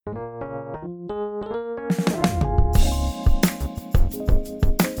You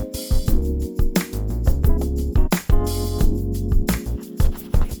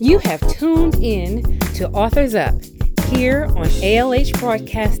have tuned in to Authors Up here on ALH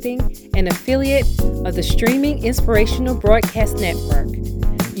Broadcasting, an affiliate of the Streaming Inspirational Broadcast Network.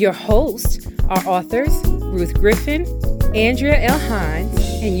 Your hosts are authors Ruth Griffin, Andrea L. Hines,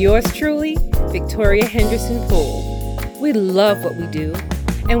 and yours truly, Victoria Henderson Poole. We love what we do,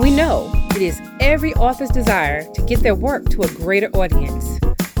 and we know it is every author's desire to get their work to a greater audience.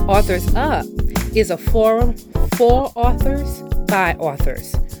 Authors Up is a forum for authors by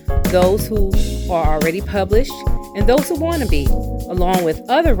authors, those who are already published and those who want to be, along with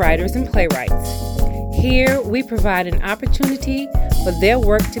other writers and playwrights. Here, we provide an opportunity for their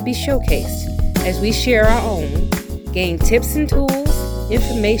work to be showcased as we share our own, gain tips and tools,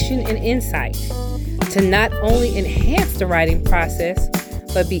 information, and insight to not only enhance the writing process,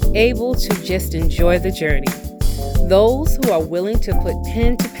 but be able to just enjoy the journey. Those who are willing to put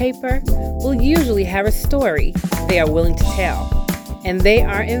pen to paper will usually have a story they are willing to tell, and they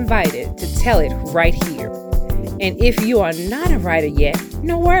are invited to tell it right here. And if you are not a writer yet,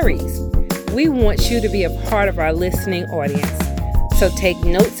 no worries. We want you to be a part of our listening audience. So take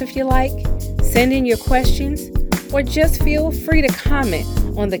notes if you like, send in your questions, or just feel free to comment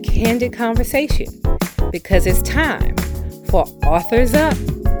on the candid conversation, because it's time for Authors Up.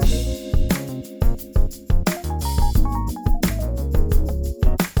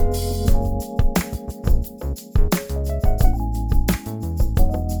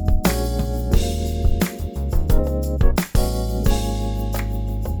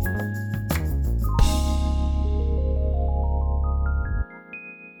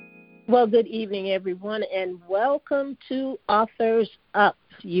 Well, good evening, everyone, and welcome to Authors Up.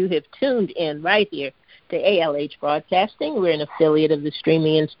 You have tuned in right here to ALH Broadcasting. We're an affiliate of the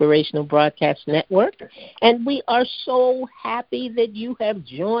Streaming Inspirational Broadcast Network, and we are so happy that you have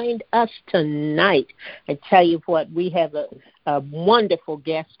joined us tonight. I tell you what, we have a wonderful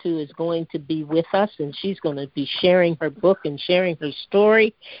guest who is going to be with us, and she's going to be sharing her book and sharing her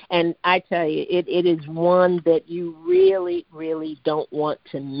story. And I tell you, it is one that you really, really don't want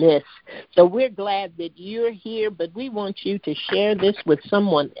to miss. So we're glad that you're here, but we want you to share this with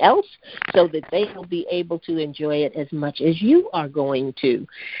someone else so that they will be able to enjoy it as much as you are going to.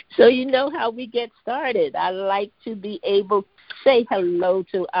 So you know how we get started. I like to be able to say hello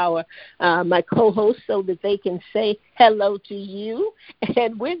to my co-hosts so that they can say hello to you.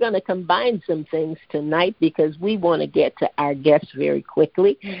 And we're going to combine some things tonight because we want to get to our guests very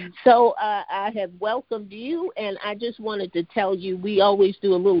quickly. So I have welcomed you, and I just wanted to tell you we always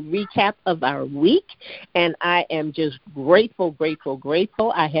do a little recap of our week, and I am just grateful.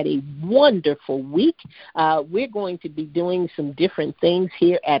 I had a wonderful week. We're going to be doing some different things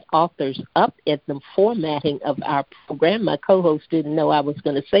here at Authors Up at the formatting of our program. My co-host didn't know I was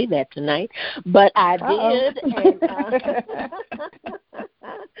going to say that tonight, but I did. And,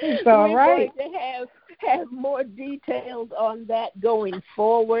 it's all right. We're going to have more details on that going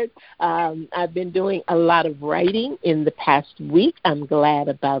forward. I've been doing a lot of writing in the past week. I'm glad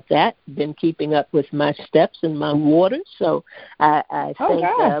about that. Been keeping up with my steps and my water, so I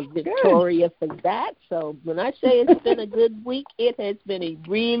thank Victoria for that. So when I say it's been a good week, it has been a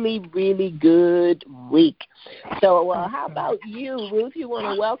really, really good week. So how about you, Ruth? You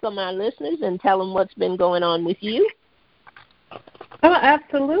want to welcome our listeners and tell them what's been going on with you? Oh,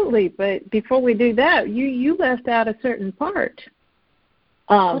 absolutely. But before we do that, you left out a certain part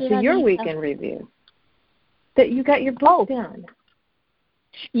to your weekend review, that you got your book done.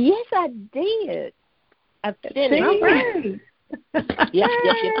 Yes, I did. I finished. Right. Yep.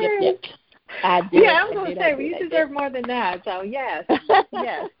 I did. Yeah, I was going to say, you deserve more than that. So, yes,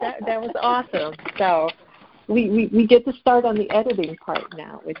 that was awesome. So we get to start on the editing part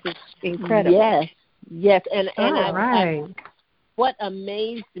now, which is incredible. Yes. And right. What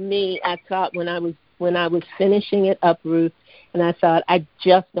amazed me, I thought when I was finishing it up, Ruth, and I thought I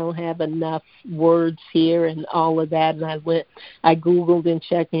just don't have enough words here and all of that, and I Googled and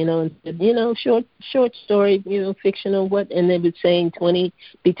checked, and said, short story, fictional, and they were saying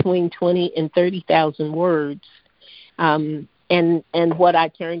between 20 and 30,000 words, and what I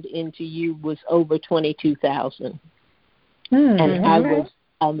turned into you was over 22,000, and I was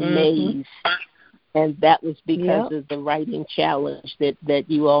amazed. And that was because of the writing challenge that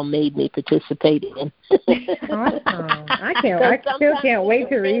you all made me participate in. Awesome. I still can't wait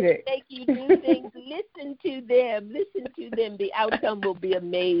to read it. Make you do things. Listen to them. The outcome will be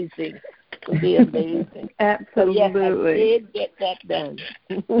amazing. Absolutely. So yes, I did get that done.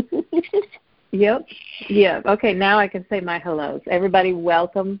 Yep. Okay, now I can say my hellos. Everybody,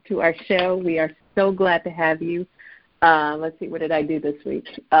 welcome to our show. We are so glad to have you. Let's see, what did I do this week?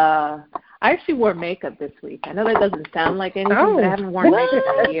 I actually wore makeup this week. I know that doesn't sound like anything, but I haven't worn makeup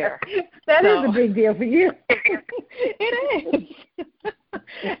in a year. That is a big deal for you. It is.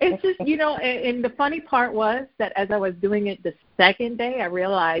 It's just, and the funny part was that as I was doing it the second day, I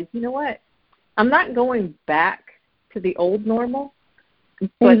realized, you know what? I'm not going back to the old normal,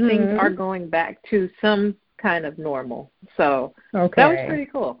 but things are going back to some kind of normal. So that was pretty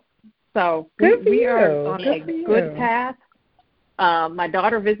cool. So we are on a good path. My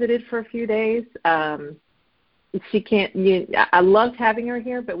daughter visited for a few days. She can't. I loved having her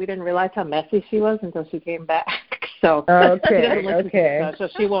here, but we didn't realize how messy she was until she came back. So she doesn't listen to the show, so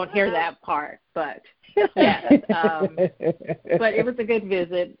she won't hear that part. But yes, but it was a good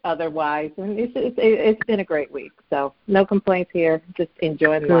visit otherwise, and it's been a great week. So no complaints here. Just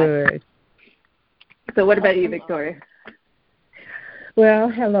enjoying life. So what about you, Victoria? Well,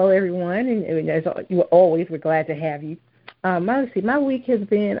 hello everyone, and as you always, we're glad to have you. My week has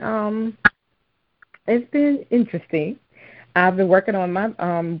been it's been interesting. I've been working on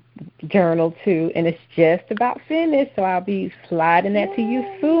my journal too, and it's just about finished, so I'll be sliding that to you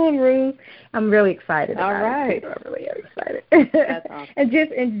soon, Ruth. I'm really excited. All right, I'm really excited. That's awesome. And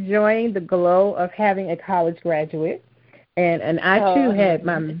just enjoying the glow of having a college graduate. And I too had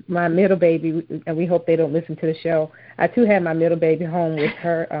my middle baby, and we hope they don't listen to the show. I too had my middle baby home with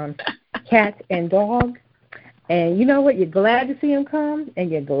her cat and dog. And you know what? You're glad to see him come, and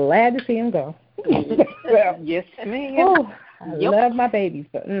you're glad to see him go. Well, yes, ma'am. Oh, I love my babies,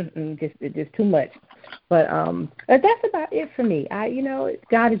 but just too much. But that's about it for me.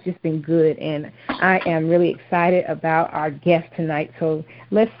 God has just been good, and I am really excited about our guest tonight. So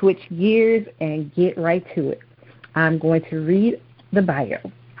let's switch gears and get right to it. I'm going to read the bio.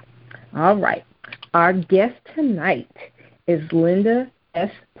 All right. Our guest tonight is Linda S.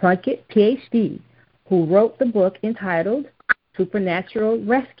 Plunkett, Ph.D., who wrote the book entitled Supernatural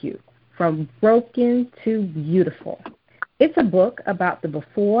Rescue, From Broken to Beautiful. It's a book about the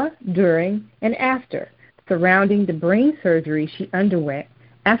before, during, and after surrounding the brain surgery she underwent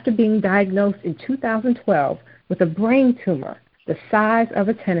after being diagnosed in 2012 with a brain tumor the size of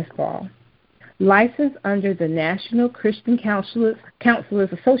a tennis ball. Licensed under the National Christian Counselors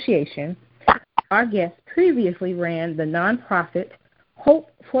Association, our guest previously ran the nonprofit Hope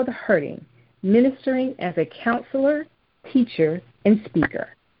for the Hurting, ministering as a counselor, teacher, and speaker.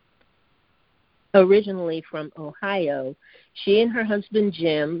 Originally from Ohio, she and her husband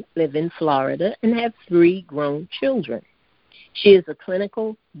Jim live in Florida and have 3 grown children. She is a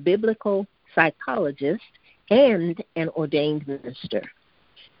clinical biblical psychologist and an ordained minister.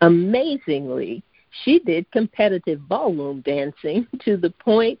 Amazingly, she did competitive ballroom dancing to the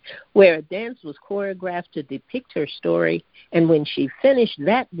point where a dance was choreographed to depict her story, and when she finished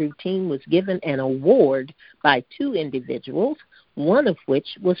that routine was given an award by 2 individuals, one of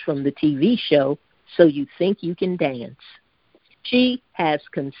which was from the TV show So You Think You Can Dance. She has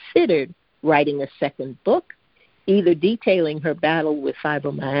considered writing a second book, either detailing her battle with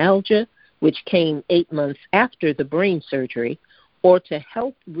fibromyalgia, which came 8 months after the brain surgery, or to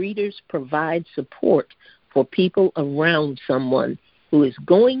help readers provide support for people around someone who is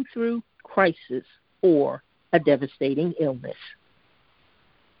going through crisis or a devastating illness.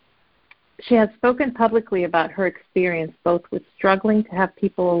 She has spoken publicly about her experience both with struggling to have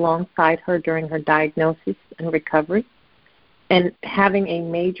people alongside her during her diagnosis and recovery, and having a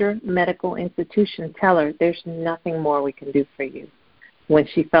major medical institution tell her there's nothing more we can do for you when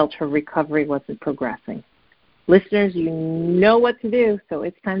she felt her recovery wasn't progressing. Listeners, you know what to do, so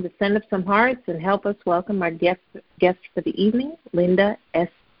it's time to send up some hearts and help us welcome our guest for the evening, Linda S.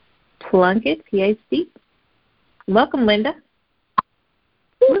 Plunkett, Ph.D. Welcome, Linda.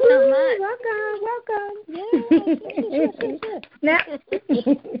 Welcome. Yeah.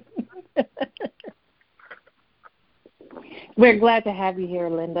 We're glad to have you here,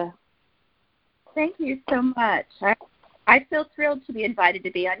 Linda. Thank you so much. I feel thrilled to be invited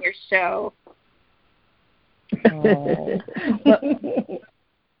to be on your show.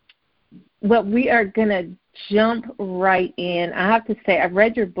 Well, we are going to jump right in. I have to say, I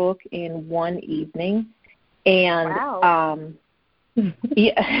read your book in one evening, and wow.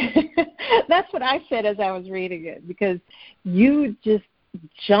 Yeah, that's what I said as I was reading it, because you just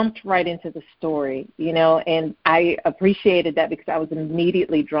jumped right into the story, and I appreciated that because I was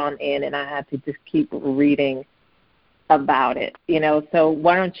immediately drawn in, and I had to just keep reading about it, So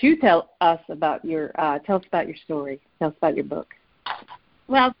why don't you tell us about your story? Tell us about your book.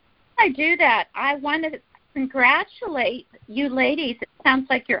 Well, I do that. I wanted congratulate you ladies. It sounds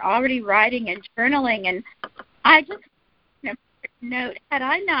like you're already writing and journaling, and I just note, had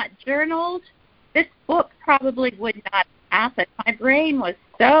I not journaled, this book probably would not happen. My brain was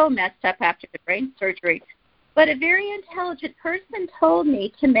so messed up after the brain surgery. But a very intelligent person told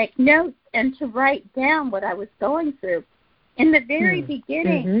me to make notes and to write down what I was going through. In the very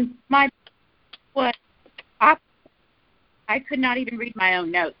beginning, my was I could not even read my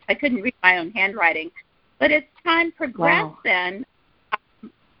own notes. I couldn't read my own handwriting. But as time progressed, then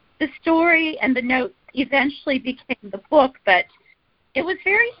the story and the notes eventually became the book. But it was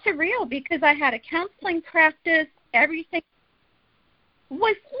very surreal because I had a counseling practice. Everything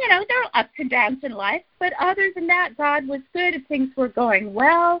was, there are ups and downs in life. But other than that, God was good and things were going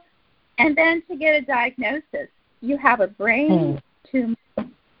well. And then to get a diagnosis, you have a brain tumor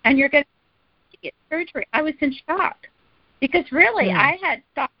and you're going to get surgery. I was in shock because really I had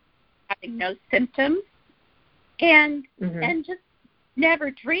thought having no symptoms and just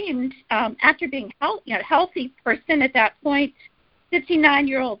never dreamed after being healthy person at that point,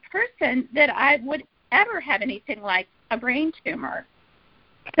 59-year-old person, that I would ever have anything like a brain tumor.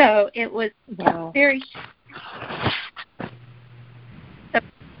 So it was very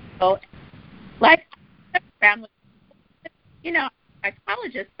like around with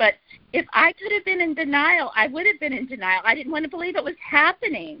psychologist, but if I could have been in denial, I would have been in denial. I didn't want to believe it was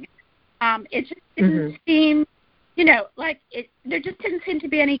happening. It just didn't seem, there just didn't seem to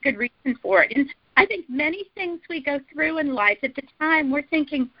be any good reason for it. And I think many things we go through in life at the time, we're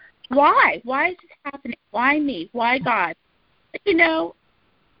thinking, why? Why is this happening? Why me? Why God? But,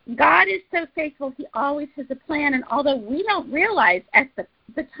 God is so faithful. He always has a plan. And although we don't realize at the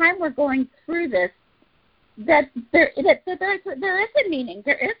time we're going through this, that there is a meaning,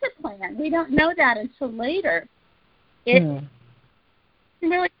 there is a plan. We don't know that until later. It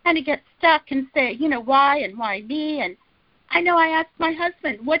really kind of get stuck and say, why and why me? And I know I asked my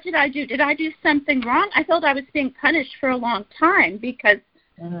husband, what did I do? Did I do something wrong? I felt I was being punished for a long time because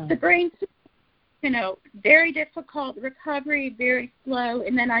the brain, very difficult recovery, very slow,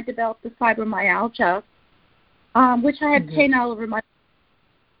 and then I developed the fibromyalgia, which I had pain all over my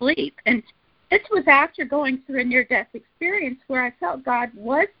sleep. And this was after going through a near-death experience where I felt God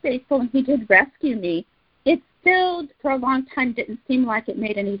was faithful and He did rescue me. It still, for a long time, didn't seem like it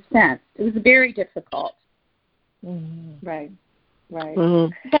made any sense. It was very difficult. Right.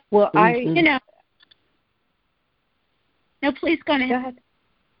 But, well, no, please go ahead.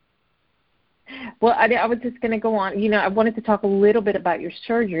 Well, I was just going to go on. I wanted to talk a little bit about your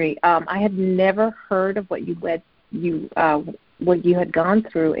surgery. I had never heard of what you had gone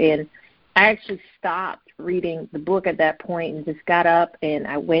through, and I actually stopped reading the book at that point and just got up and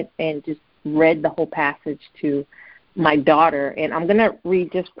I went and just read the whole passage to my daughter. And I'm going to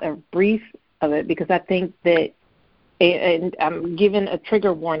read just a brief of it because I think that, and I'm giving a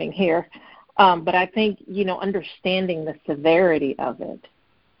trigger warning here, but I think, understanding the severity of it,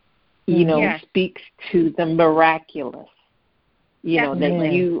 speaks to the miraculous, that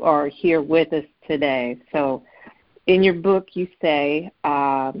you are here with us today. So in your book you say,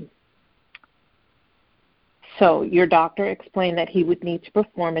 so your doctor explained that he would need to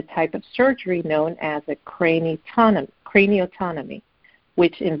perform a type of surgery known as a craniotomy,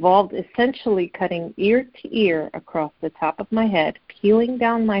 which involved essentially cutting ear to ear across the top of my head, peeling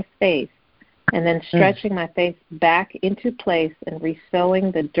down my face, and then stretching my face back into place and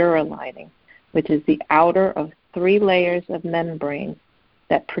resewing the dura lining, which is the outer of 3 layers of membrane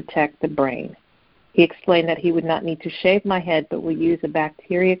that protect the brain. He explained that he would not need to shave my head, but will use a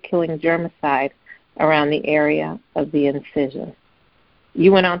bacteria-killing germicide around the area of the incision.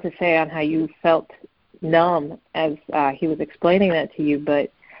 You went on to say on how you felt numb as he was explaining that to you,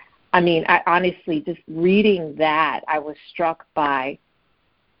 but I honestly, just reading that, I was struck by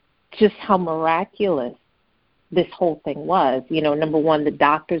just how miraculous this whole thing was. Number one, the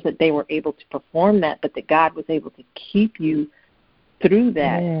doctors, that they were able to perform that, but that God was able to keep you through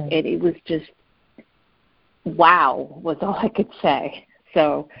that. And it was just, wow, was all I could say.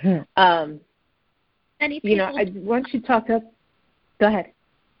 So, many people, why don't you talk to, go ahead.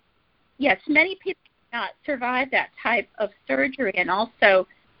 Yes, many people cannot survive that type of surgery. And also,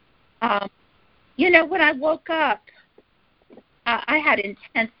 when I woke up, I had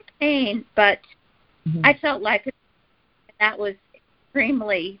intense pain, but I felt like that was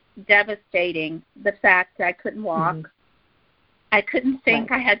extremely devastating, the fact that I couldn't walk. I couldn't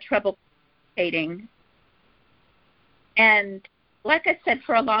think. I had trouble communicating. And like I said,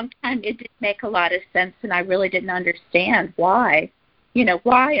 for a long time, it didn't make a lot of sense, and I really didn't understand why.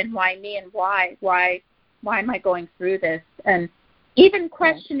 Why and why me and why am I going through this? And even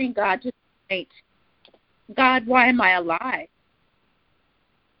questioning God to the point God, why am I alive?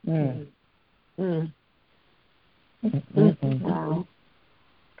 Mm. Mm. Wow.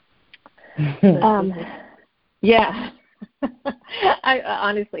 Yeah. I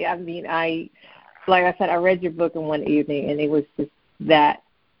honestly, like I said, I read your book in one evening, and it was just that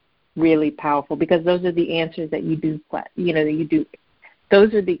really powerful, because those are the answers that you do.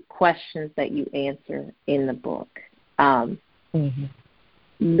 Those are the questions that you answer in the book.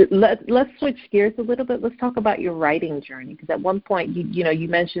 Let's switch gears a little bit. Let's talk about your writing journey, because at one point you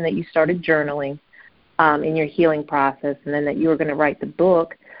mentioned that you started journaling in your healing process, and then that you were going to write the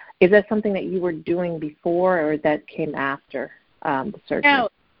book. Is that something that you were doing before, or that came after the surgery? No.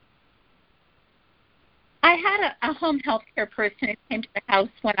 I had a home health care person who came to the house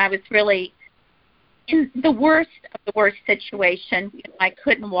when I was really in the worst of the worst situation. I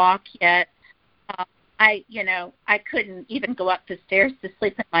couldn't walk yet. I couldn't even go up the stairs to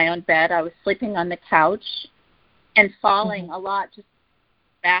sleep in my own bed. I was sleeping on the couch and falling a lot, just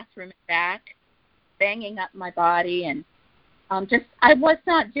bathroom and back, banging up my body, and I was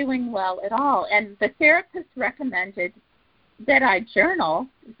not doing well at all. And the therapist recommended that I journal,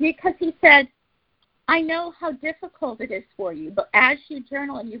 because he said, I know how difficult it is for you, but as you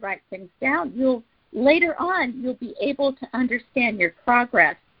journal and you write things down, later on you'll be able to understand your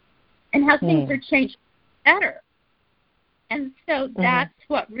progress and how things are changing better. And so that's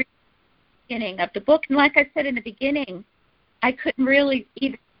what really the beginning of the book. And like I said in the beginning, I couldn't really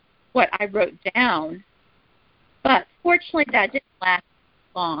even what I wrote down. But fortunately, that didn't last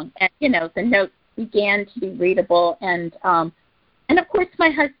long. And, the notes began to be readable. And of course, my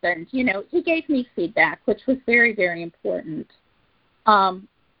husband, he gave me feedback, which was very, very important. Wow.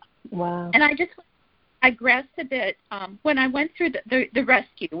 And I digress a bit. When I went through the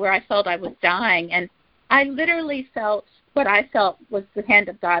rescue where I felt I was dying, and I literally felt what I felt was the hand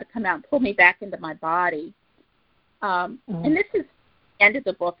of God come out and pull me back into my body. And this is the end of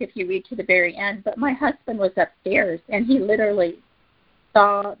the book if you read to the very end, but my husband was upstairs, and he literally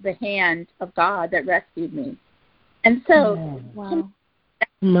saw the hand of God that rescued me. And so, my.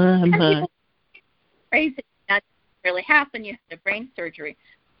 Crazy, that didn't really happen. You had the brain surgery.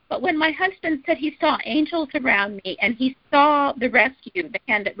 But when my husband said he saw angels around me and he saw the rescue, the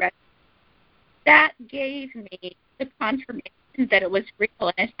hand that rescued, that gave me the confirmation that it was real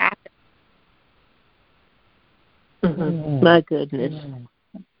and it happened. My goodness.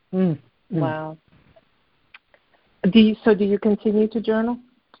 Wow. Do you continue to journal?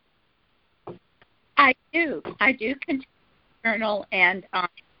 I do continue to journal, and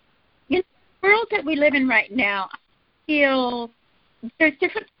in the world that we live in right now, I feel there's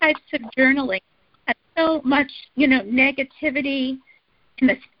different types of journaling. There's so much, negativity in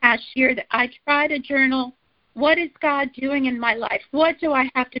this past year that I try to journal. What is God doing in my life? What do I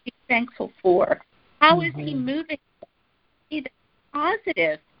have to be thankful for? How is He moving? Be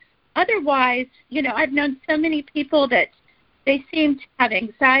positive. Otherwise, I've known so many people that they seem to have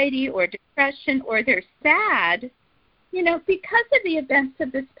anxiety or depression, or they're sad, because of the events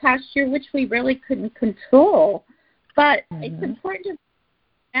of this past year, which we really couldn't control. But it's important to,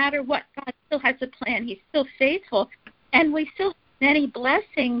 no matter what, God still has a plan. He's still faithful, and we still have many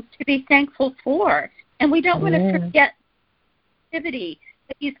blessings to be thankful for. And we don't want to forget the activity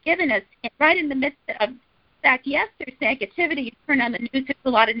that He's given us right in the midst of. In fact, yes, there's negativity. You turn on the news, there's a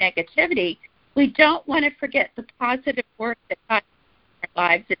lot of negativity. We don't want to forget the positive work that God does in our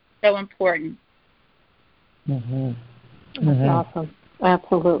lives. It's so important. That's awesome.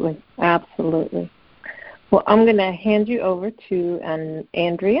 Absolutely. Well, I'm going to hand you over to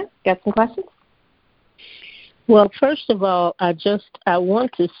Andrea. Got some questions? Well, first of all, I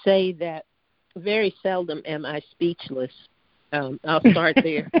want to say that very seldom am I speechless. I'll start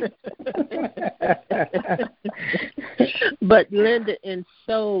there. But Linda, in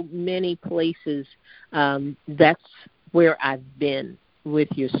so many places, that's where I've been with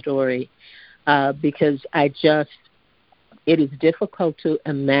your story, because it is difficult to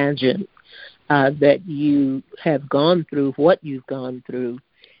imagine that you have gone through what you've gone through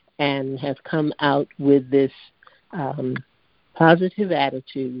and have come out with this positive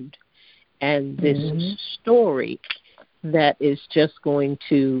attitude and this story that is just going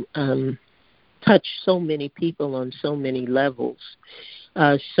to touch so many people on so many levels.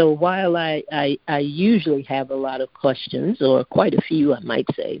 So while I usually have a lot of questions, or quite a few, I might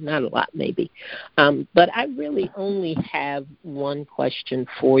say, not a lot maybe, but I really only have one question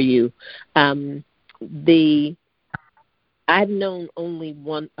for you. I've known only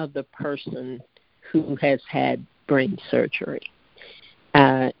one other person who has had brain surgery.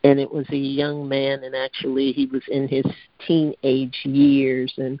 And it was a young man, and actually he was in his teenage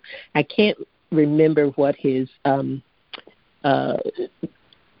years, and I can't remember what his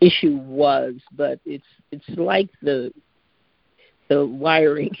issue was, but it's like the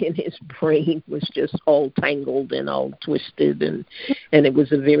wiring in his brain was just all tangled and all twisted, and it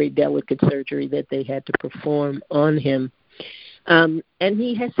was a very delicate surgery that they had to perform on him. And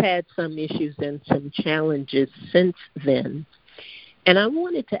he has had some issues and some challenges since then. And I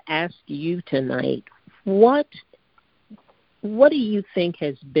wanted to ask you tonight, what do you think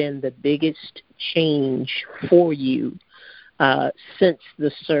has been the biggest change for you since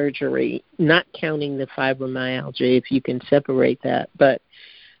the surgery, not counting the fibromyalgia, if you can separate that, but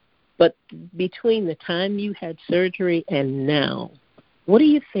between the time you had surgery and now, what do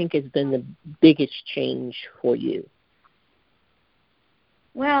you think has been the biggest change for you?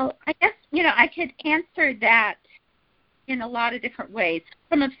 Well, I guess, I could answer that in a lot of different ways.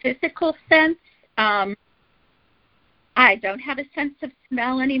 From a physical sense, I don't have a sense of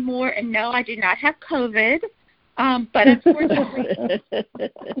smell anymore, and no, I do not have COVID. But unfortunately,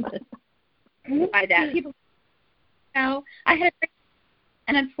 by that, people I had,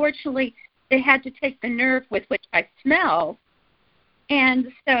 and unfortunately, they had to take the nerve with which I smell, and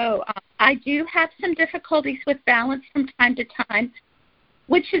so I do have some difficulties with balance from time to time,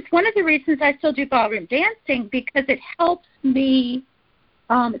 which is one of the reasons I still do ballroom dancing, because it helps me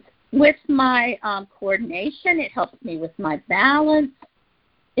with my coordination. It helps me with my balance.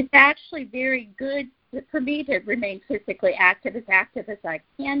 It's actually very good for me to remain physically active as I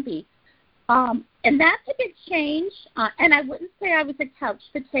can be. And that's a big change. And I wouldn't say I was a couch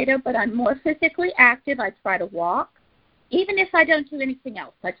potato, but I'm more physically active. I try to walk. Even if I don't do anything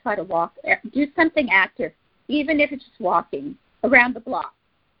else, I try to walk, do something active, even if it's just walking around the block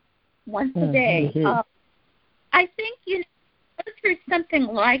once a day. I think, go through something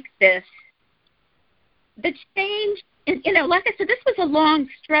like this, the change, like I said, this was a long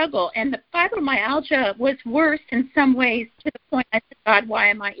struggle, and the fibromyalgia was worse in some ways, to the point I said, God, why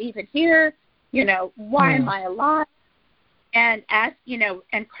am I even here? Why am I alive? And asked,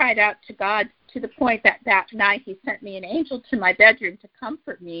 and cried out to God, to the point that night he sent me an angel to my bedroom to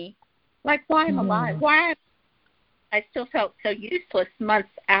comfort me. Like, why am I alive? Why? I still felt so useless months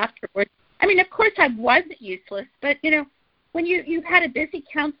afterwards. I mean, of course I wasn't useless, but, when you've had a busy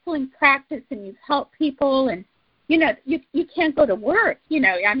counseling practice and you've helped people and, you can't go to work,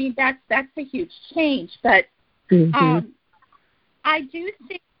 I mean, that's a huge change. But I do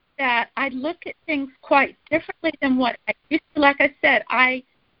think that I look at things quite differently than what I used to. Like I said, I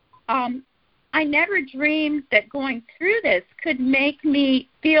never dreamed that going through this could make me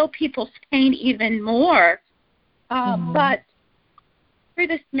feel people's pain even more. But through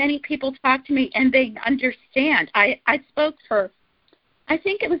this, many people talk to me and they understand. I spoke for, I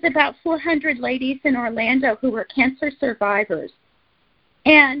think it was about 400 ladies in Orlando who were cancer survivors.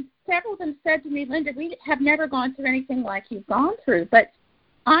 And several of them said to me, Linda, we have never gone through anything like you've gone through. But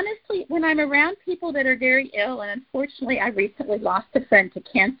honestly, when I'm around people that are very ill, and unfortunately I recently lost a friend to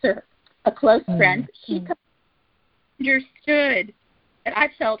cancer, a close friend, she understood that I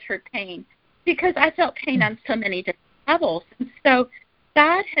felt her pain because I felt pain on so many different levels. And so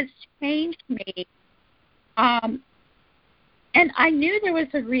God has changed me. And I knew there was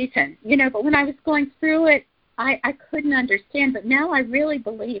a reason, but when I was going through it, I couldn't understand. But now I really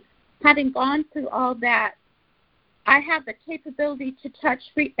believe, having gone through all that, I have the capability to touch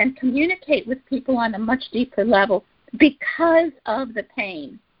and communicate with people on a much deeper level because of the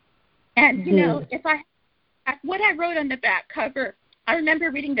pain. And, what I wrote on the back cover, I remember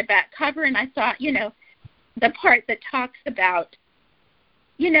reading the back cover and I thought, the part that talks about,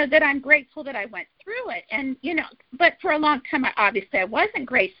 that I'm grateful that I went through it. And, but for a long time, I wasn't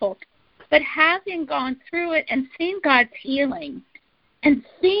grateful. But having gone through it and seen God's healing and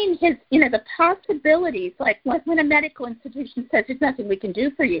seeing his, the possibilities, like when a medical institution says there's nothing we can do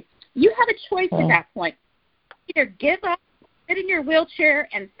for you, you have a choice at that point. Either give up, sit in your wheelchair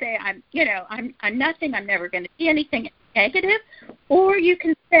and say, I'm nothing, I'm never going to see anything negative, or you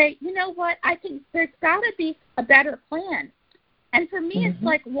can say, you know what, I think there's got to be a better plan. And for me, it's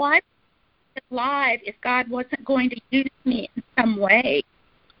like, why be alive if God wasn't going to use me in some way?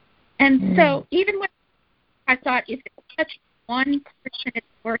 And so even when I thought, if it's such one person, it's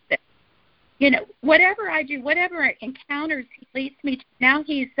worth it. Whatever I do, whatever encounters he leads me to, now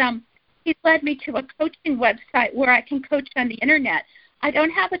he's led me to a coaching website where I can coach on the internet. I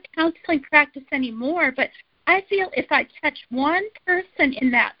don't have a counseling practice anymore, but I feel if I touch one person in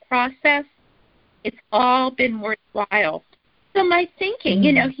that process, it's all been worthwhile. So my thinking,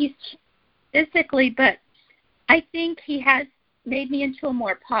 he's physically, but I think he has made me into a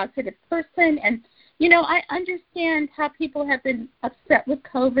more positive person. And, I understand how people have been upset with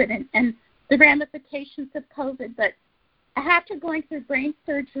COVID and the ramifications of COVID. But after going through brain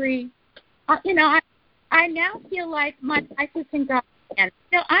surgery, I now feel like my life is in God's hands.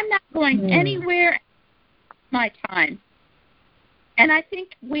 I'm not going anywhere my time. And I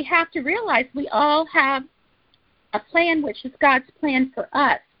think we have to realize we all have a plan, which is God's plan for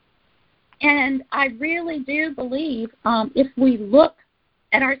us. And I really do believe if we look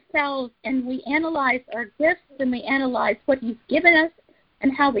at ourselves and we analyze our gifts and we analyze what He's given us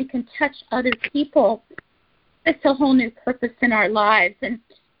and how we can touch other people, it's a whole new purpose in our lives. And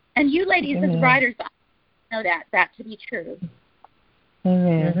you ladies as writers, I know that to be true.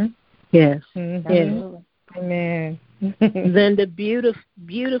 Amen. Yes. Yes. Amen. Linda,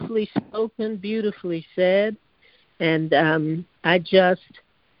 beautifully spoken, beautifully said. And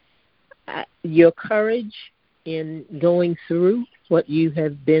your courage in going through what you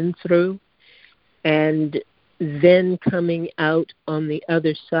have been through and then coming out on the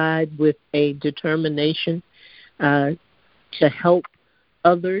other side with a determination to help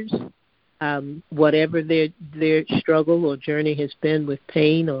others, whatever their struggle or journey has been with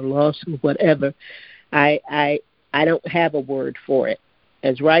pain or loss or whatever. I don't have a word for it.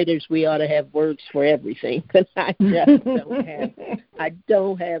 As writers, we ought to have words for everything, but I just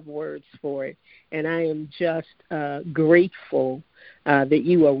don't have words for it. And I am just grateful that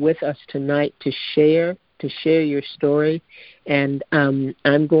you are with us tonight to share your story. And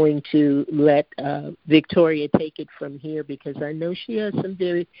I'm going to let Victoria take it from here because I know she has some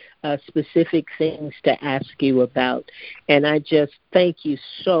very specific things to ask you about. And I just thank you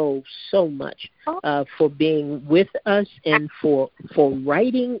so much for being with us and for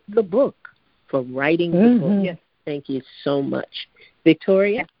writing the book. Yes. Thank you so much.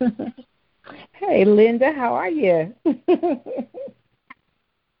 Victoria? Hey, Linda, how are you?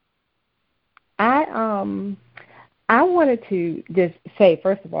 I wanted to just say,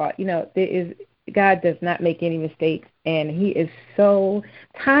 first of all, God does not make any mistakes, and He is so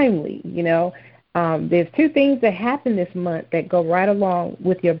timely. There's two things that happen this month that go right along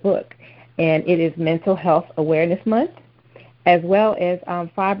with your book, and it is Mental Health Awareness Month, as well as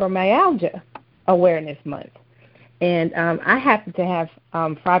Fibromyalgia Awareness Month. And I happen to have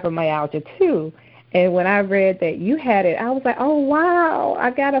fibromyalgia too. And when I read that you had it, I was like, oh, wow, I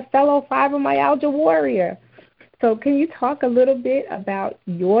got a fellow fibromyalgia warrior. So can you talk a little bit about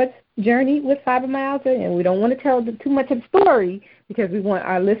your journey with fibromyalgia? And we don't want to tell too much of the story because we want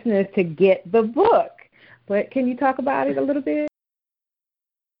our listeners to get the book. But can you talk about it a little bit?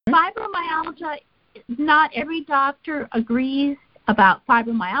 Fibromyalgia, not every doctor agrees about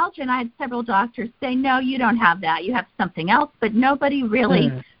fibromyalgia. And I had several doctors say, no, you don't have that. You have something else. But nobody really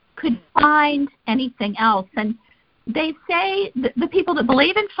could find anything else. And they say the people that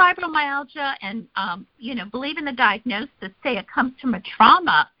believe in fibromyalgia and believe in the diagnosis say it comes from a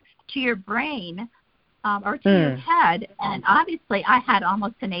trauma to your brain or to your head. And obviously I had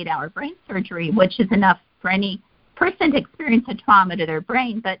almost an 8-hour brain surgery, which is enough for any person to experience a trauma to their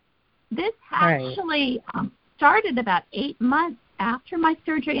brain. But this actually started about 8 months after my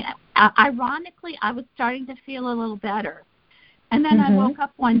surgery. Ironically, I was starting to feel a little better. And then I woke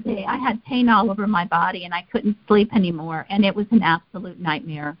up one day. I had pain all over my body, and I couldn't sleep anymore, and it was an absolute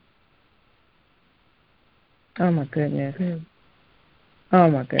nightmare. Oh, my goodness. Oh,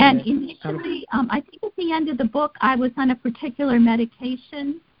 my goodness. And initially, I think at the end of the book, I was on a particular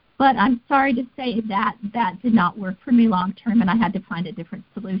medication, but I'm sorry to say that did not work for me long term, and I had to find a different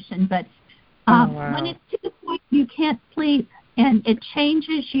solution. But when it's to the point you can't sleep and it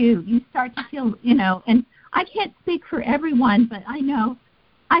changes you start to feel, and I can't speak for everyone, but I know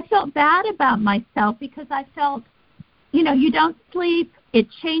I felt bad about myself because I felt, you don't sleep.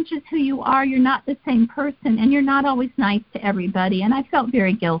 It changes who you are. You're not the same person, and you're not always nice to everybody. And I felt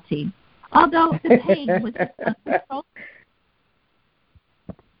very guilty, although the pain was uncontrollable.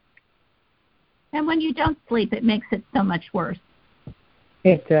 And when you don't sleep, it makes it so much worse.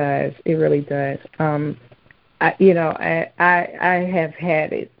 It does. It really does. I have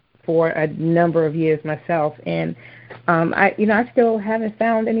had it for a number of years myself, and I still haven't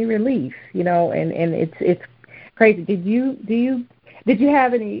found any relief. And it's crazy. Did you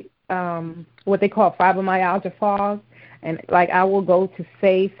have any what they call fibromyalgia fog? And like I will go to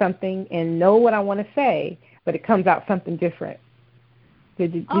say something and know what I want to say, but it comes out something different.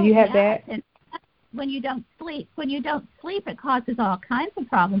 Did you have that? And when you don't sleep, it causes all kinds of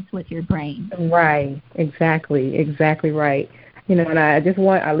problems with your brain. Right. Exactly right. And I just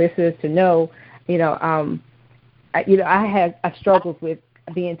want our listeners to know, I struggled with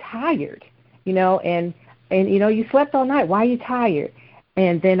being tired, and you slept all night. Why are you tired?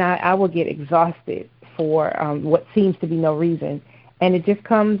 And then I will get exhausted for what seems to be no reason. and it just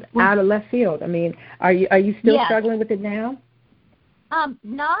comes out of left field. I mean, are you still struggling with it now?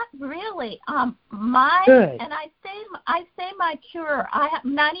 Not really. Good. And I say my cure. I have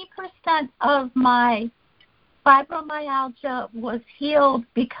 90% of my fibromyalgia was healed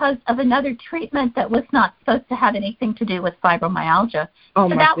because of another treatment that was not supposed to have anything to do with fibromyalgia. Oh,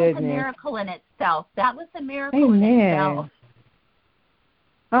 so my that goodness. was a miracle in itself. That was a miracle in itself.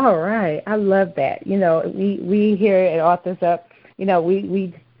 All right. I love that. You know, we here at Authors Up, you know,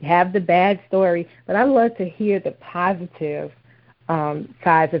 we have the bad story, but I love to hear the positive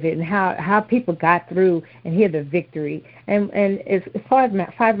sides of it and how people got through and hear the victory. And as far as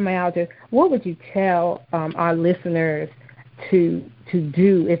fibromyalgia, what would you tell our listeners to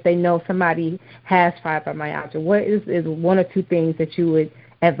do if they know somebody has fibromyalgia? What is one or two things that you would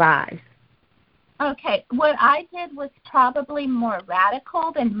advise? Okay, what I did was probably more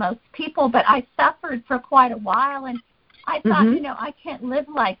radical than most people, but I suffered for quite a while, and I thought, you know, I can't live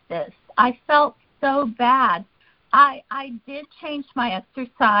like this. I felt so bad. I did change my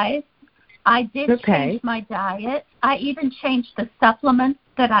exercise. I did change my diet. I even changed the supplements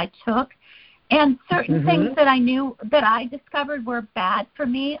that I took. And certain things that I knew that I discovered were bad for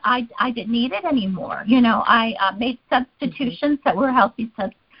me, I didn't need it anymore. You know, I made substitutions that were healthy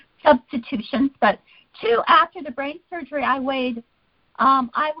substitutions. But, after the brain surgery, I weighed,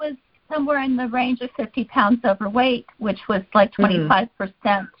 I was somewhere in the range of 50 pounds overweight, which was like 25%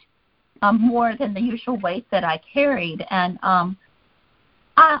 more than the usual weight that I carried. And I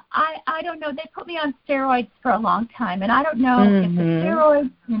don't know. They put me on steroids for a long time, and I don't know if the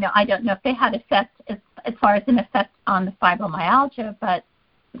steroids, you know, I don't know if they had effect as far as an effect on the fibromyalgia, but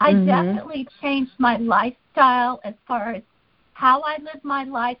I definitely changed my lifestyle as far as how I live my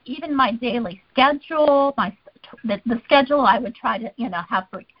life, even my daily schedule, the schedule I would try to, you know, have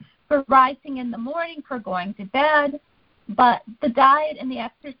for rising in the morning, for going to bed, but the diet and the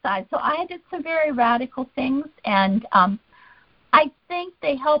exercise. So I did some very radical things, and I think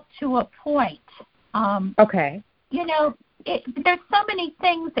they help to a point. Okay. You know, there's so many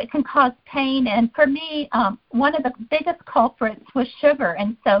things that can cause pain, and for me, one of the biggest culprits was sugar,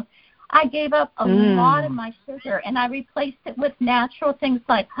 and so I gave up a lot of my sugar, and I replaced it with natural things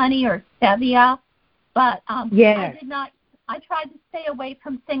like honey or stevia, but I did not. I tried to stay away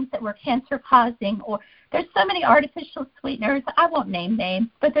from things that were cancer-causing, or there's so many artificial sweeteners. I won't name names,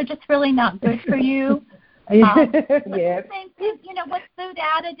 but they're just really not good for you. Yes. Same thing, you know, with food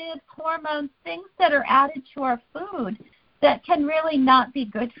additives, hormones, things that are added to our food that can really not be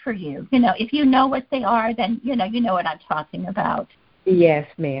good for you. You know, if you know what they are, then, you know what I'm talking about. Yes,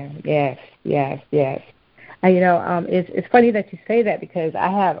 ma'am. Yes. You know, it's funny that you say that because I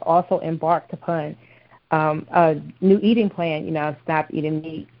have also embarked upon a new eating plan. You know, I've stopped eating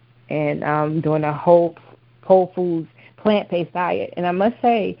meat and doing a whole foods, plant-based diet. And I must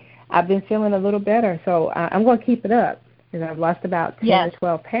say, I've been feeling a little better. So I'm going to keep it up because I've lost about 10 to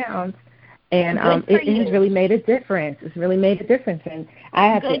 12 pounds. And it has really made a difference. It's really made a difference. And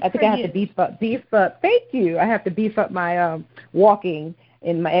I think I have to beef up. Thank you. I have to beef up my walking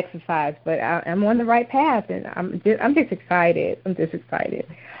and my exercise. But I'm on the right path, and I'm just excited.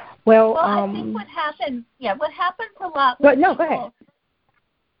 Well, I think what happens a lot with people. Go ahead.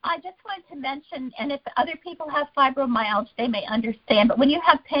 I just wanted to mention, and if other people have fibromyalgia, they may understand, but when you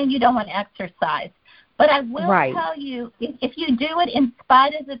have pain, you don't want to exercise. But I will tell you, if you do it in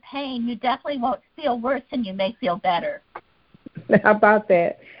spite of the pain, you definitely won't feel worse, and you may feel better. How about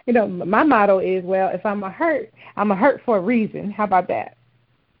that? You know, my motto is, well, if I'm a hurt for a reason. How about that?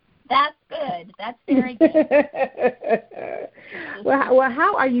 That's good. That's very good. Well,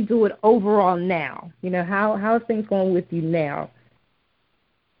 how are you doing overall now? You know, how is things going with you now?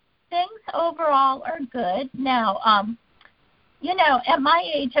 Things overall are good. Now, you know, at my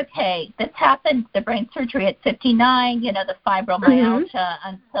age, okay, this happened, the brain surgery at 59, you know, the fibromyalgia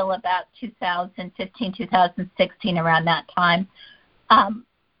until about 2015, 2016, around that time.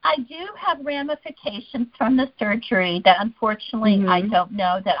 I do have ramifications from the surgery that, unfortunately, I don't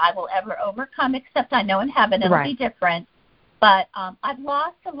know that I will ever overcome, except I know in heaven it'll be different. But I've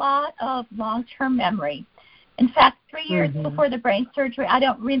lost a lot of long-term memory. In fact, 3 years before the brain surgery, I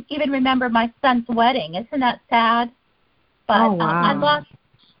don't even remember my son's wedding. Isn't that sad? But I lost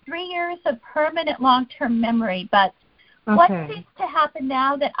 3 years of permanent long-term memory. But what seems to happen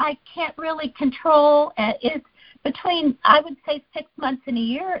now that I can't really control is between, I would say, 6 months and a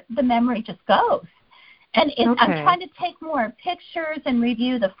year, the memory just goes. And I'm trying to take more pictures and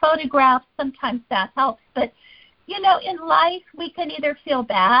review the photographs. Sometimes that helps. But, you know, in life, we can either feel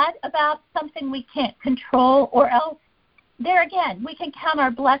bad about something we can't control, or else, there again, we can count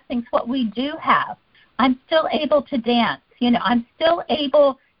our blessings, what we do have. I'm still able to dance. I'm still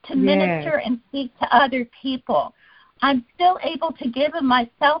able to minister and speak to other people. I'm still able to give of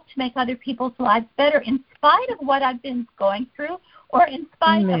myself to make other people's lives better in spite of what I've been going through or in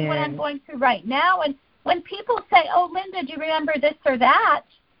spite of what I'm going through right now. And when people say, oh, Linda, do you remember this or that?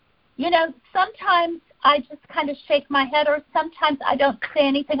 Sometimes I just kind of shake my head, or sometimes I don't say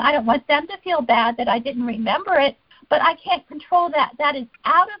anything. I don't want them to feel bad that I didn't remember it, but I can't control that. That is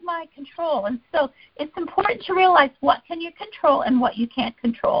out of my control. And so it's important to realize what can you control and what you can't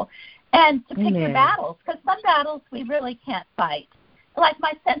control, and to pick your battles, because some battles we really can't fight. Like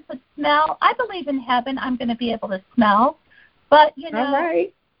my sense of smell, I believe in heaven I'm going to be able to smell, but, All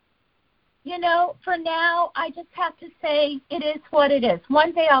right. For now, I just have to say it is what it is.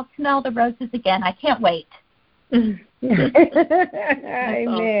 One day I'll smell the roses again. I can't wait. Amen.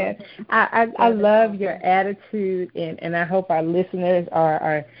 I love your attitude, and I hope our listeners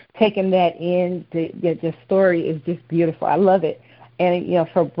are taking that in. Your story is just beautiful. I love it. And,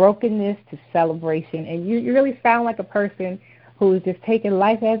 from brokenness to celebration. And you really sound like a person who is just taking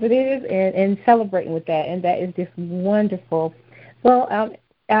life as it is and celebrating with that. And that is just wonderful. Well,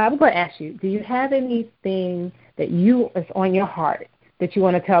 I'm going to ask you, do you have anything that is on your heart that you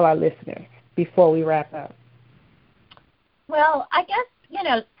want to tell our listeners before we wrap up? Well, I guess,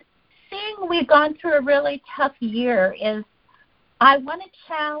 seeing we've gone through a really tough year I want to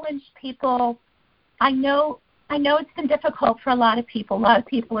challenge people. I know it's been difficult for a lot of people. A lot of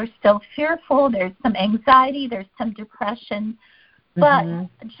people are still fearful. There's some anxiety. There's some depression. But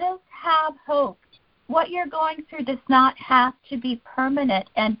just have hope. What you're going through does not have to be permanent.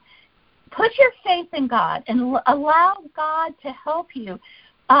 And put your faith in God and allow God to help you.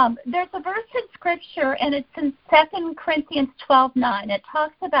 There's a verse in Scripture, and it's in 2 Corinthians 12:9. It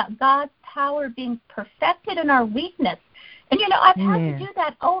talks about God's power being perfected in our weakness. And, I've had to do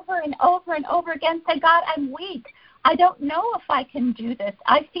that over and over and over again. Say, God, I'm weak. I don't know if I can do this.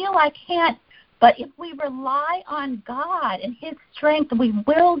 I feel I can't. But if we rely on God and His strength, we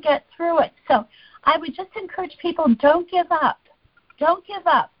will get through it. So I would just encourage people, don't give up. Don't give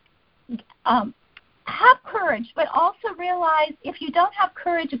up. Have courage, but also realize if you don't have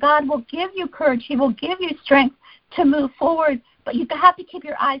courage, God will give you courage. He will give you strength to move forward, but you have to keep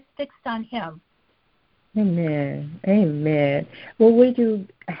your eyes fixed on Him. Amen. Amen. Well, would you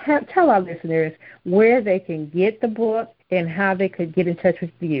tell our listeners where they can get the book and how they could get in touch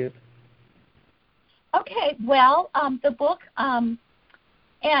with you? Okay, well, the book, and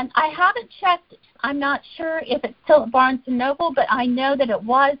I haven't checked. I'm not sure if it's still at Barnes & Noble, but I know that it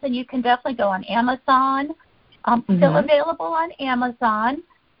was, and you can definitely go on Amazon. Still available on Amazon.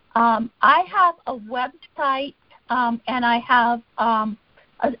 I have a website, and I have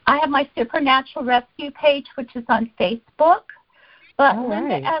my Supernatural Rescue page, which is on Facebook. But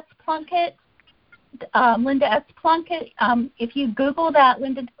Linda S. Plunkett, if you Google that,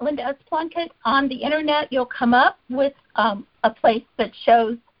 Linda S. Plunkett, on the Internet, you'll come up with a place that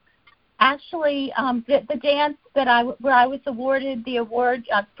shows actually the dance where I was awarded the award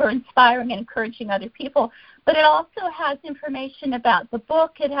for inspiring and encouraging other people. But it also has information about the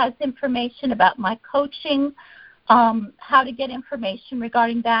book. It has information about my coaching, how to get information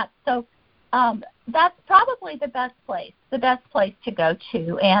regarding that. So that's probably the best place to go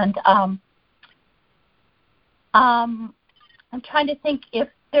to. And I'm trying to think if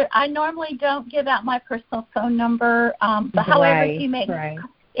I normally don't give out my personal phone number, but however,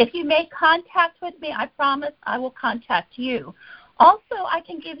 if you make contact with me, I promise I will contact you. Also, I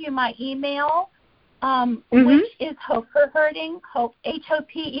can give you my email, which is hopeforhurting,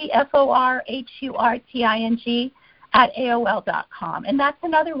 HOPEFORHURTING @AOL.com, and that's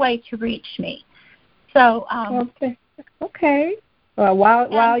another way to reach me. So okay. Well,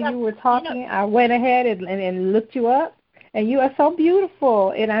 while you were talking, I went ahead and looked you up, and you are so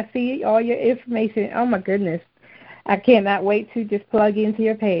beautiful, and I see all your information. Oh my goodness, I cannot wait to just plug into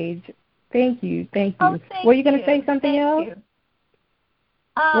your page. Thank you. Oh, Were you going to say something else?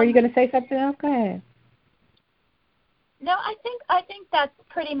 Were you going to say something else? Go ahead. No, I think that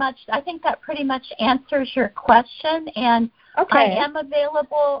pretty much answers your question, and I am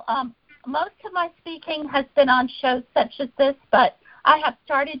available. Most of my speaking has been on shows such as this, but I have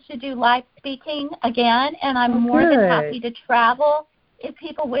started to do live speaking again, and I'm more than happy to travel if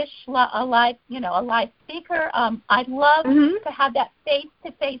people wish a live speaker. I'd love to have that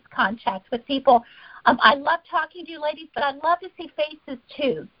face-to-face contact with people. I love talking to you ladies, but I'd love to see faces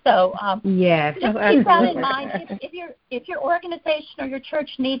too. So yes, just keep that in mind. If your organization or your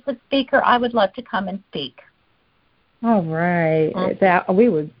church needs a speaker, I would love to come and speak. All right. We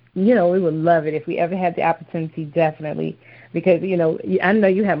would love it if we ever had the opportunity. Definitely. because, I know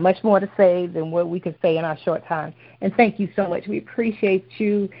you have much more to say than what we could say in our short time. And thank you so much. We appreciate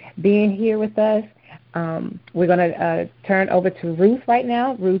you being here with us. We're going to turn over to Ruth right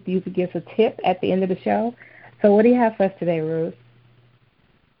now. Ruth usually gives a tip at the end of the show. So what do you have for us today, Ruth?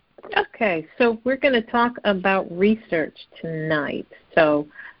 Okay, so we're going to talk about research tonight. So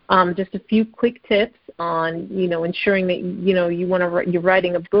just a few quick tips on, ensuring that, you're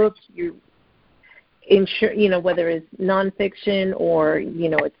writing a book, you ensure, whether it's nonfiction or,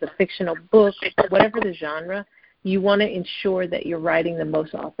 it's a fictional book, whatever the genre, you want to ensure that you're writing the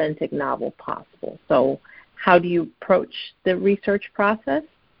most authentic novel possible. So how do you approach the research process?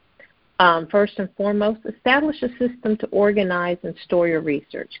 First and foremost, establish a system to organize and store your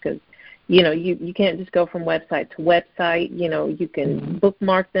research, because, you can't just go from website to website. You can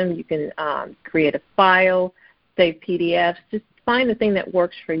bookmark them. You can create a file, save PDFs. Just find the thing that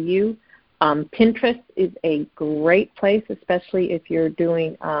works for you. Pinterest is a great place, especially if you're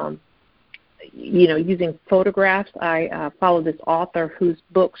doing, using photographs. I follow this author whose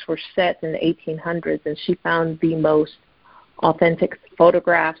books were set in the 1800s, and she found the most authentic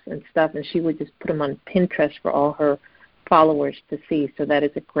photographs and stuff, and she would just put them on Pinterest for all her followers to see. So that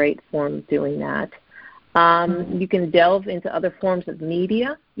is a great form of doing that. You can delve into other forms of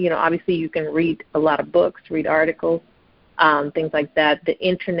media. Obviously you can read a lot of books, read articles, things like that. The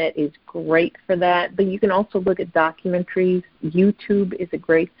internet is great for that, but you can also look at documentaries. YouTube is a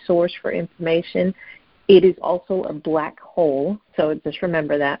great source for information. It is also a black hole, so just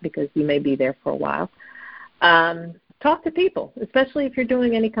remember that, because you may be there for a while. Talk to people, especially if you're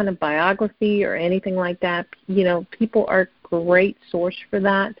doing any kind of biography or anything like that. People are a great source for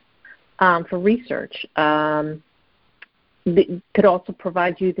that, for research. It could also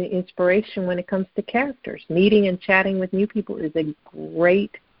provide you the inspiration when it comes to characters. Meeting and chatting with new people is a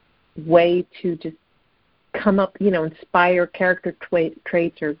great way to just come up, inspire character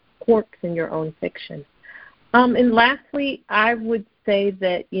traits or quirks in your own fiction. And lastly, I would say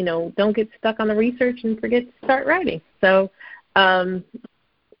that, don't get stuck on the research and forget to start writing. So, the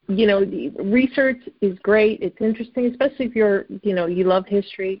research is great. It's interesting, especially if you're, you love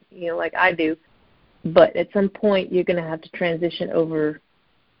history, like I do. But at some point, you're going to have to transition over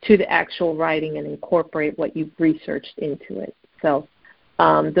to the actual writing and incorporate what you've researched into it. So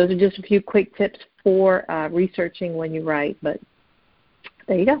those are just a few quick tips for researching when you write. But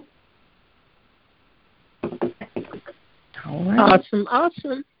there you go. All right.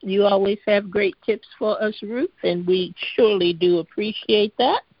 Awesome. You always have great tips for us, Ruth, and we surely do appreciate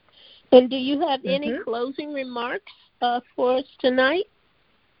that. And do you have any closing remarks for us tonight?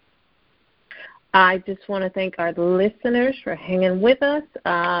 I just want to thank our listeners for hanging with us.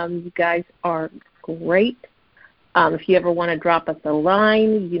 You guys are great. If you ever want to drop us a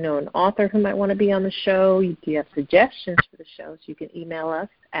line, an author who might want to be on the show, if you have suggestions for the shows, you can email us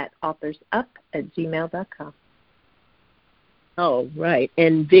at authorsup@gmail.com. All right.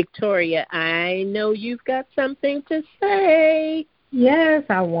 And Victoria, I know you've got something to say. Yes,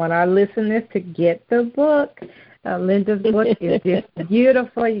 I want our listeners to get the book. Linda's book is just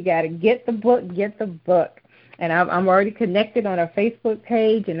beautiful. You got to get the book. And I'm already connected on our Facebook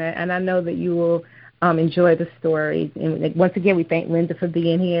page, and I know that you will enjoy the stories. And once again, we thank Linda for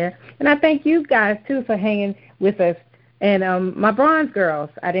being here. And I thank you guys, too, for hanging with us. And my Bronze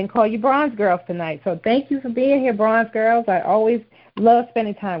Girls, I didn't call you Bronze Girls tonight, so thank you for being here, Bronze Girls. I always love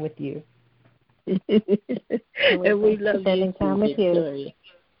spending time with you. And we love spending time with you.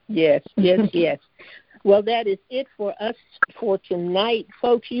 Yes. Well, that is it for us for tonight.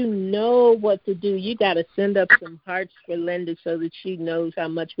 Folks, you know what to do. You got to send up some hearts for Linda so that she knows how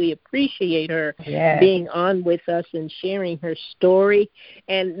much we appreciate her being on with us and sharing her story.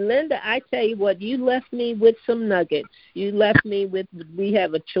 And, Linda, I tell you what, you left me with some nuggets. You left me with, we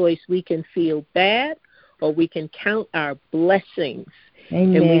have a choice. We can feel bad or we can count our blessings.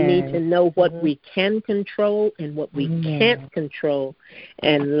 Amen. And we need to know what we can control and what we can't control.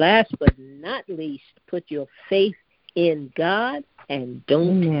 And last but not least, put your faith in God and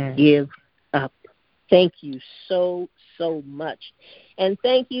don't give up. Thank you so much. And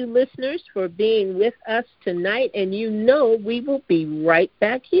thank you, listeners, for being with us tonight. And we will be right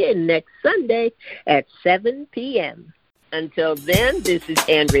back here next Sunday at 7 p.m. Until then, this is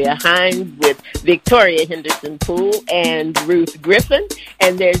Andrea Hines with Victoria Henderson Poole and Ruth Griffin.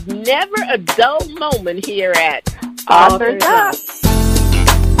 And there's never a dull moment here at Authors Up.